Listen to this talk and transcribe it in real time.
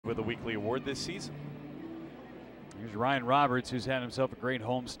weekly award this season. Here's Ryan Roberts, who's had himself a great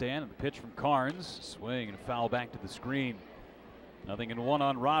homestand. And the pitch from Karns, swing and a foul back to the screen. 0-1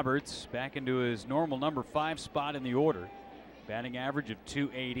 on Roberts, back into his normal number 5 spot in the order. Batting average of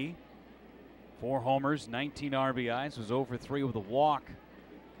 .280. 4 homers, 19 RBIs, was 0 for 3 with a walk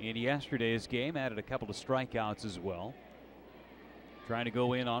in yesterday's game. Added a couple of strikeouts as well. Trying to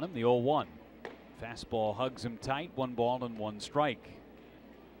go in on him, the 0-1. Fastball hugs him tight, 1 ball and 1 strike.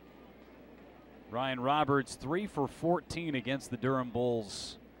 Ryan Roberts 3 for 14 against the Durham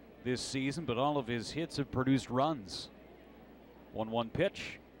Bulls this season, but all of his hits have produced runs. 1-1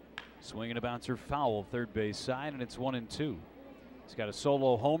 pitch, swing and a bouncer foul, third base side, and it's 1-2. He's got a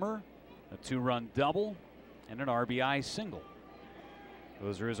solo homer, a 2-run double, and an RBI single.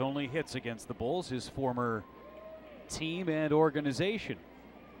 Those are his only hits against the Bulls, his former team and organization.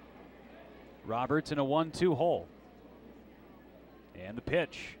 Roberts in a 1-2 hole. And the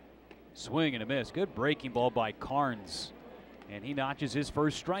pitch, swing and a miss. Good breaking ball by Karns, and he notches his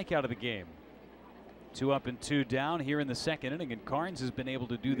first strikeout of the game. 2 up and 2 down here in the second inning, and Karns has been able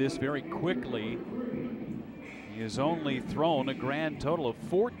to do this very quickly. He has only thrown a grand total of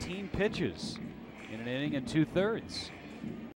 14 pitches in an inning and 2/3.